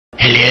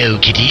Hello,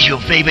 kiddies. Your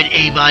favorite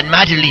Avon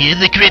model here,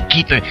 the Crypt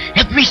Keeper.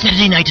 Every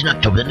Saturday night in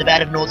October, the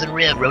Nevada Northern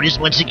Railroad is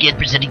once again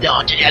presenting the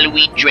haunted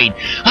Halloween train,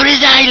 or as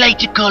I like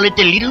to call it,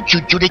 the little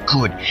choo-choo that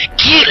could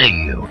kill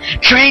you.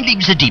 Train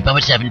leaves the depot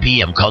at 7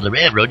 p.m. Call the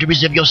railroad to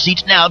reserve your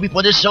seats now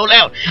before they're sold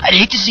out. I'd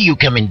hate to see you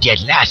come in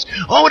dead last.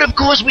 Oh, and of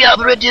course, we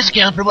offer a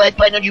discount for White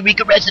Pine on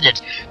Eureka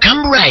residents.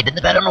 Come ride the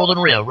Nevada Northern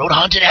Railroad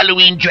haunted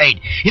Halloween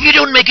train. If you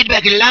don't make it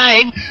back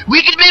alive,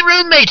 we could be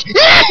roommates.